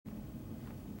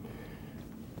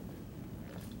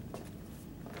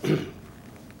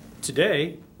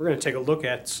Today, we're going to take a look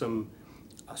at some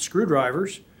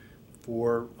screwdrivers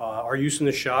for our use in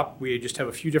the shop. We just have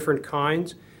a few different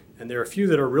kinds, and there are a few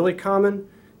that are really common,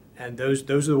 and those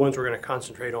are the ones we're going to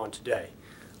concentrate on today.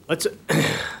 Let's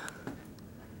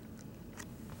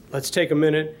take a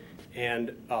minute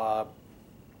and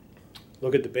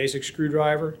look at the basic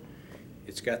screwdriver.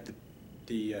 It's got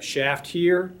the shaft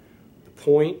here, the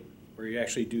point where you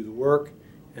actually do the work,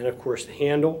 and of course the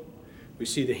handle. We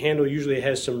see the handle usually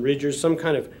has some ridges, some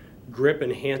kind of grip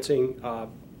enhancing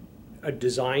a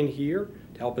design here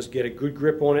to help us get a good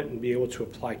grip on it and be able to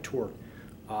apply torque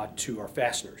to our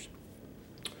fasteners.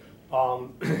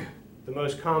 The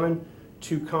most common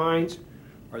two kinds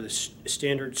are the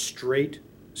standard straight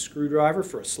screwdriver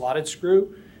for a slotted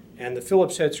screw, and the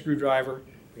Phillips head screwdriver,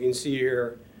 you can see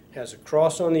here, has a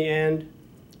cross on the end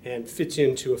and fits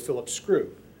into a Phillips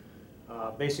screw.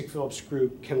 Basic Phillips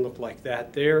screw can look like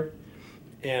that there,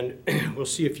 and we'll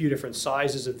see a few different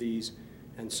sizes of these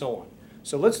and so on.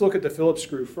 So let's look at the Phillips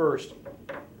screw first.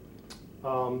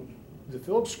 The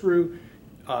Phillips screw,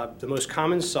 the most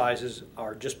common sizes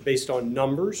are just based on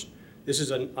numbers. This is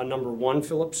a number 1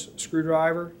 Phillips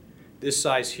screwdriver. This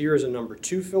size here is a number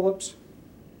 2 Phillips,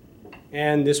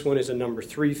 and this one is a number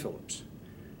 3 Phillips.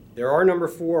 There are number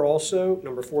 4 also,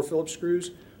 number 4 Phillips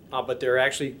screws, but they're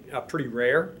actually pretty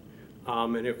rare,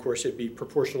 and of course it'd be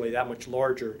proportionally that much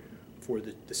larger for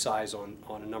the size on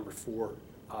a number 4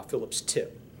 Phillips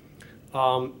tip.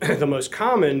 The most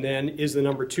common then is the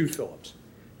number 2 Phillips.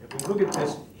 If we look at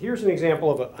this, here's an example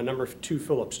of a number 2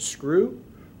 Phillips screw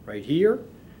right here.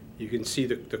 You can see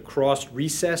the crossed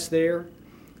recess there,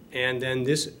 and then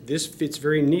this fits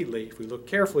very neatly. If we look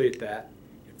carefully at that,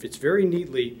 it fits very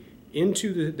neatly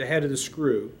into the head of the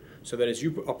screw, so that as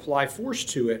you apply force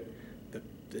to it,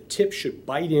 the tip should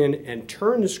bite in and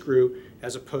turn the screw,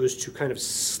 as opposed to kind of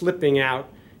slipping out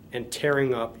and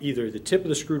tearing up either the tip of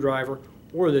the screwdriver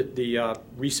or the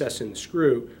recess in the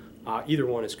screw. Either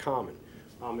one is common.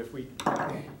 If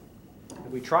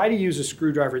we try to use a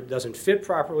screwdriver that doesn't fit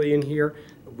properly in here,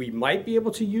 we might be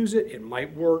able to use it. It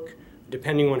might work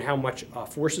depending on how much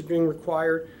force is being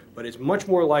required, but it's much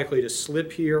more likely to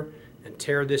slip here and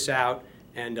tear this out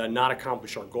and not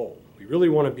accomplish our goal. We really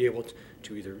want to be able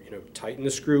to either tighten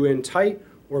the screw in tight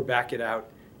or back it out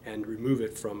and remove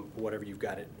it from whatever you've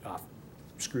got it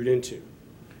screwed into.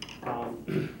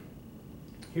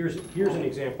 Here's an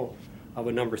example of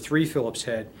a number 3 Phillips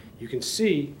head. You can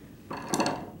see,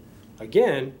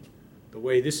 again, the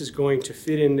way this is going to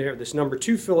fit in there. This number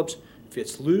 2 Phillips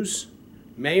fits loose,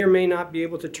 may or may not be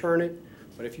able to turn it,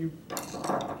 but if you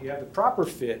have the proper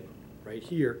fit right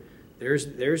here, there's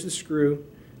the screw,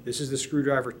 this is the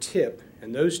screwdriver tip,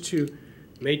 and those two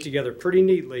made together pretty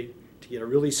neatly to get a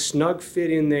really snug fit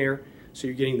in there, so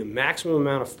you're getting the maximum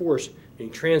amount of force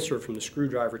being transferred from the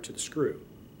screwdriver to the screw.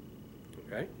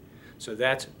 Okay, so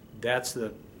that's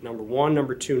the number 1,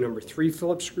 number 2, number 3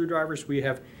 Phillips screwdrivers we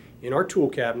have in our tool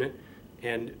cabinet,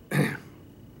 and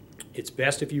it's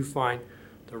best if you find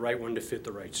the right one to fit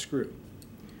the right screw.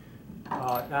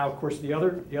 Now, of course, the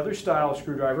other style of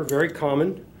screwdriver, very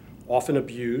common, often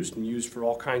abused and used for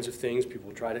all kinds of things.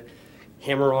 People try to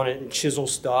hammer on it and chisel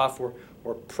stuff or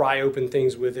pry open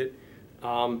things with it.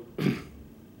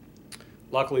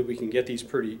 Luckily, we can get these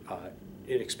pretty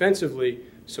inexpensively,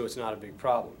 so it's not a big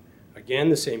problem. Again,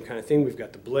 the same kind of thing. We've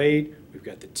got the blade, we've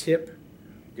got the tip,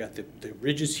 we've got the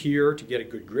ridges here to get a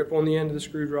good grip on the end of the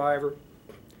screwdriver,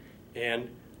 and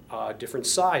different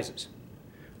sizes.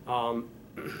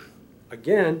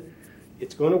 Again,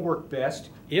 it's going to work best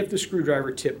if the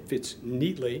screwdriver tip fits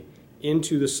neatly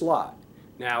into the slot.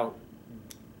 Now,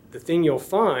 the thing you'll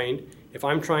find, if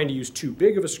I'm trying to use too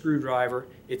big of a screwdriver,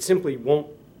 it simply won't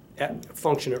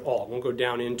function at all. It won't go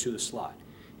down into the slot.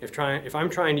 If I'm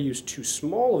trying to use too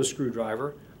small of a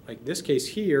screwdriver, like this case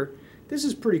here, this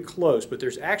is pretty close, but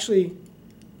there's actually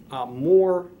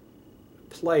more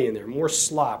play in there, more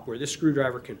slop, where this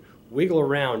screwdriver can wiggle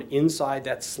around inside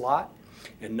that slot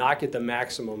and not get the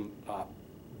maximum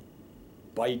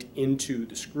bite into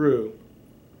the screw.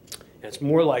 And it's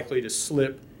more likely to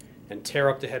slip and tear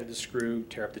up the head of the screw,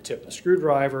 tear up the tip of the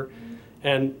screwdriver,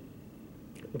 and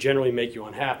generally make you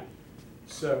unhappy.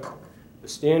 So the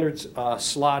standard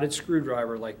slotted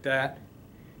screwdriver like that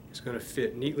is going to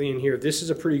fit neatly in here. This is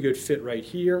a pretty good fit right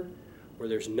here, where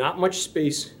there's not much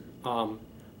space from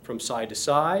side to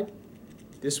side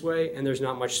this way, and there's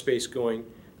not much space going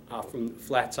from the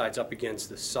flat sides up against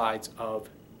the sides of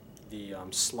the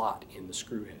slot in the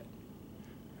screw head.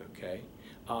 Okay.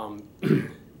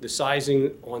 The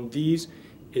sizing on these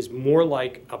is more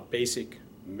like a basic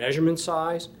measurement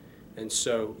size, and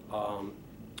so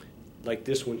like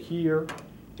this one here,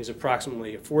 is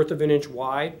approximately 1/4 of an inch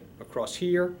wide across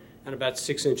here and about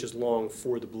 6 inches long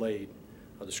for the blade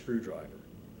of the screwdriver.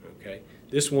 Okay,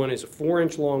 this one is a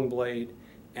 4-inch long blade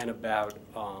and about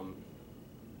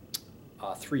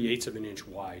 3/8 of an inch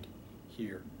wide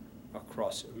here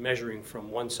across, measuring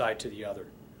from one side to the other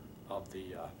of the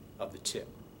tip.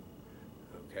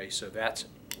 Okay, so that's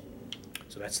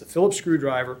the Phillips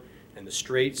screwdriver and the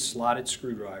straight slotted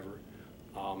screwdriver.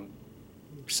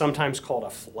 Sometimes called a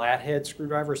flathead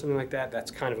screwdriver or something like that.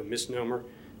 That's kind of a misnomer.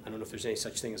 I don't know if there's any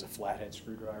such thing as a flathead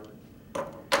screwdriver.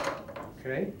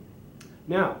 Okay.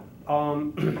 Now,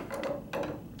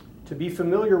 to be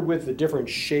familiar with the different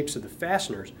shapes of the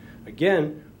fasteners,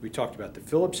 again, we talked about the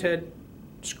Phillips head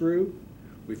screw.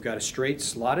 We've got a straight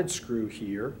slotted screw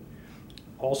here.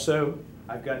 Also,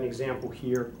 I've got an example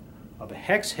here of a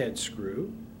hex head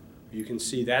screw. You can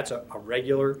see that's a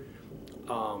regular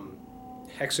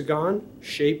hexagon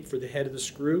shape for the head of the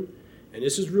screw. And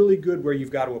this is really good where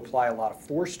you've got to apply a lot of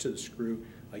force to the screw,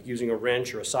 like using a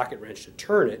wrench or a socket wrench to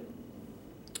turn it.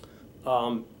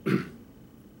 But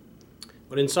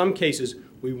in some cases,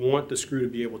 we want the screw to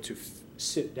be able to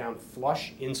sit down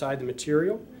flush inside the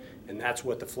material, and that's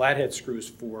what the flathead screw is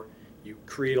for. You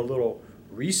create a little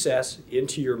recess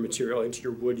into your material, into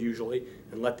your wood usually,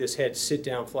 and let this head sit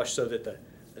down flush so that the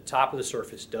top of the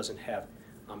surface doesn't have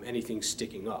anything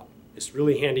sticking up. It's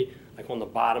really handy, like on the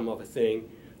bottom of a thing,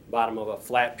 bottom of a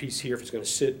flat piece here. If it's going to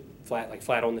sit flat, like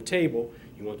flat on the table,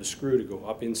 you want the screw to go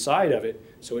up inside of it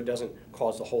so it doesn't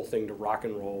cause the whole thing to rock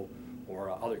and roll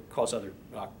or cause other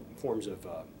forms of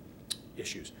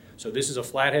issues. So this is a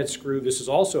flathead screw. This is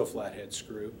also a flathead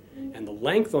screw, and the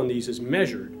length on these is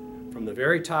measured from the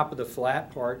very top of the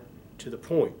flat part to the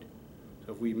point.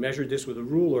 So if we measured this with a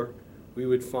ruler, we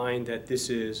would find that this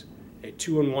is a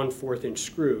 2 1/4 inch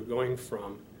screw going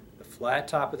from the flat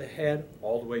top of the head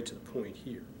all the way to the point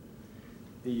here.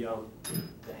 The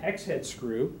hex head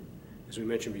screw, as we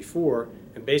mentioned before,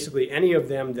 and basically any of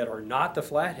them that are not the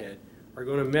flathead, are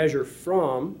going to measure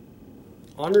from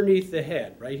underneath the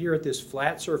head, right here at this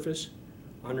flat surface,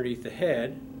 underneath the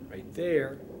head, right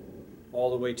there, all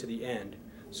the way to the end.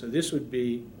 So this would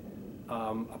be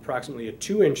approximately a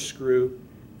 2-inch screw,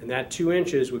 and that 2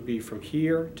 inches would be from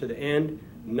here to the end,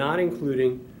 not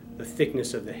including the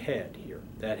thickness of the head here.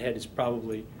 That head is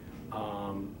probably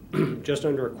just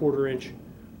under a 1/4 inch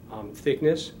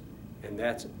thickness, and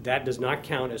that does not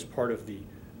count as part of the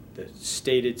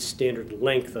stated standard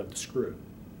length of the screw.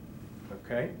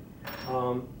 Okay.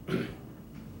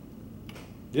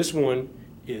 This one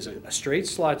is a straight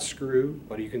slot screw,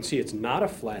 but you can see it's not a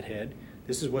flathead.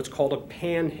 This is what's called a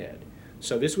pan head.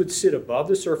 So this would sit above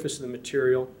the surface of the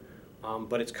material,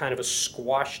 but it's kind of a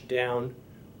squashed down,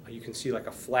 you can see like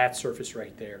a flat surface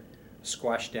right there, a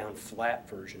squashed down flat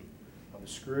version of the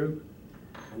screw.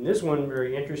 And this one,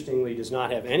 very interestingly, does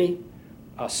not have any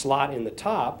slot in the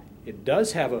top. It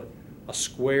does have a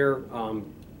square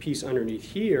piece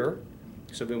underneath here,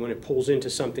 so that when it pulls into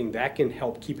something, that can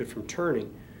help keep it from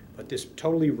turning. But this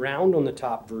totally round on the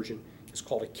top version is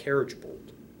called a carriage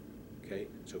bolt. Okay,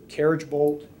 so carriage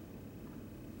bolt,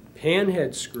 pan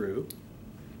head screw,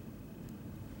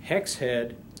 hex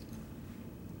head,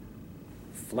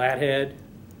 flathead,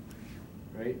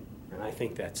 right? And I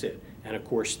think that's it. And of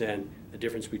course then the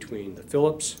difference between the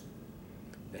Phillips,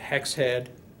 the hex head,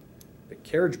 the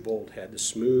carriage bolt head, the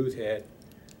smooth head,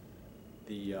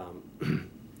 the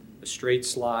straight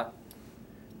slot,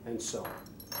 and so on.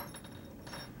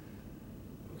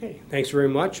 Okay, thanks very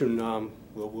much, and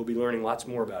we'll be learning lots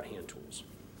more about hand tools.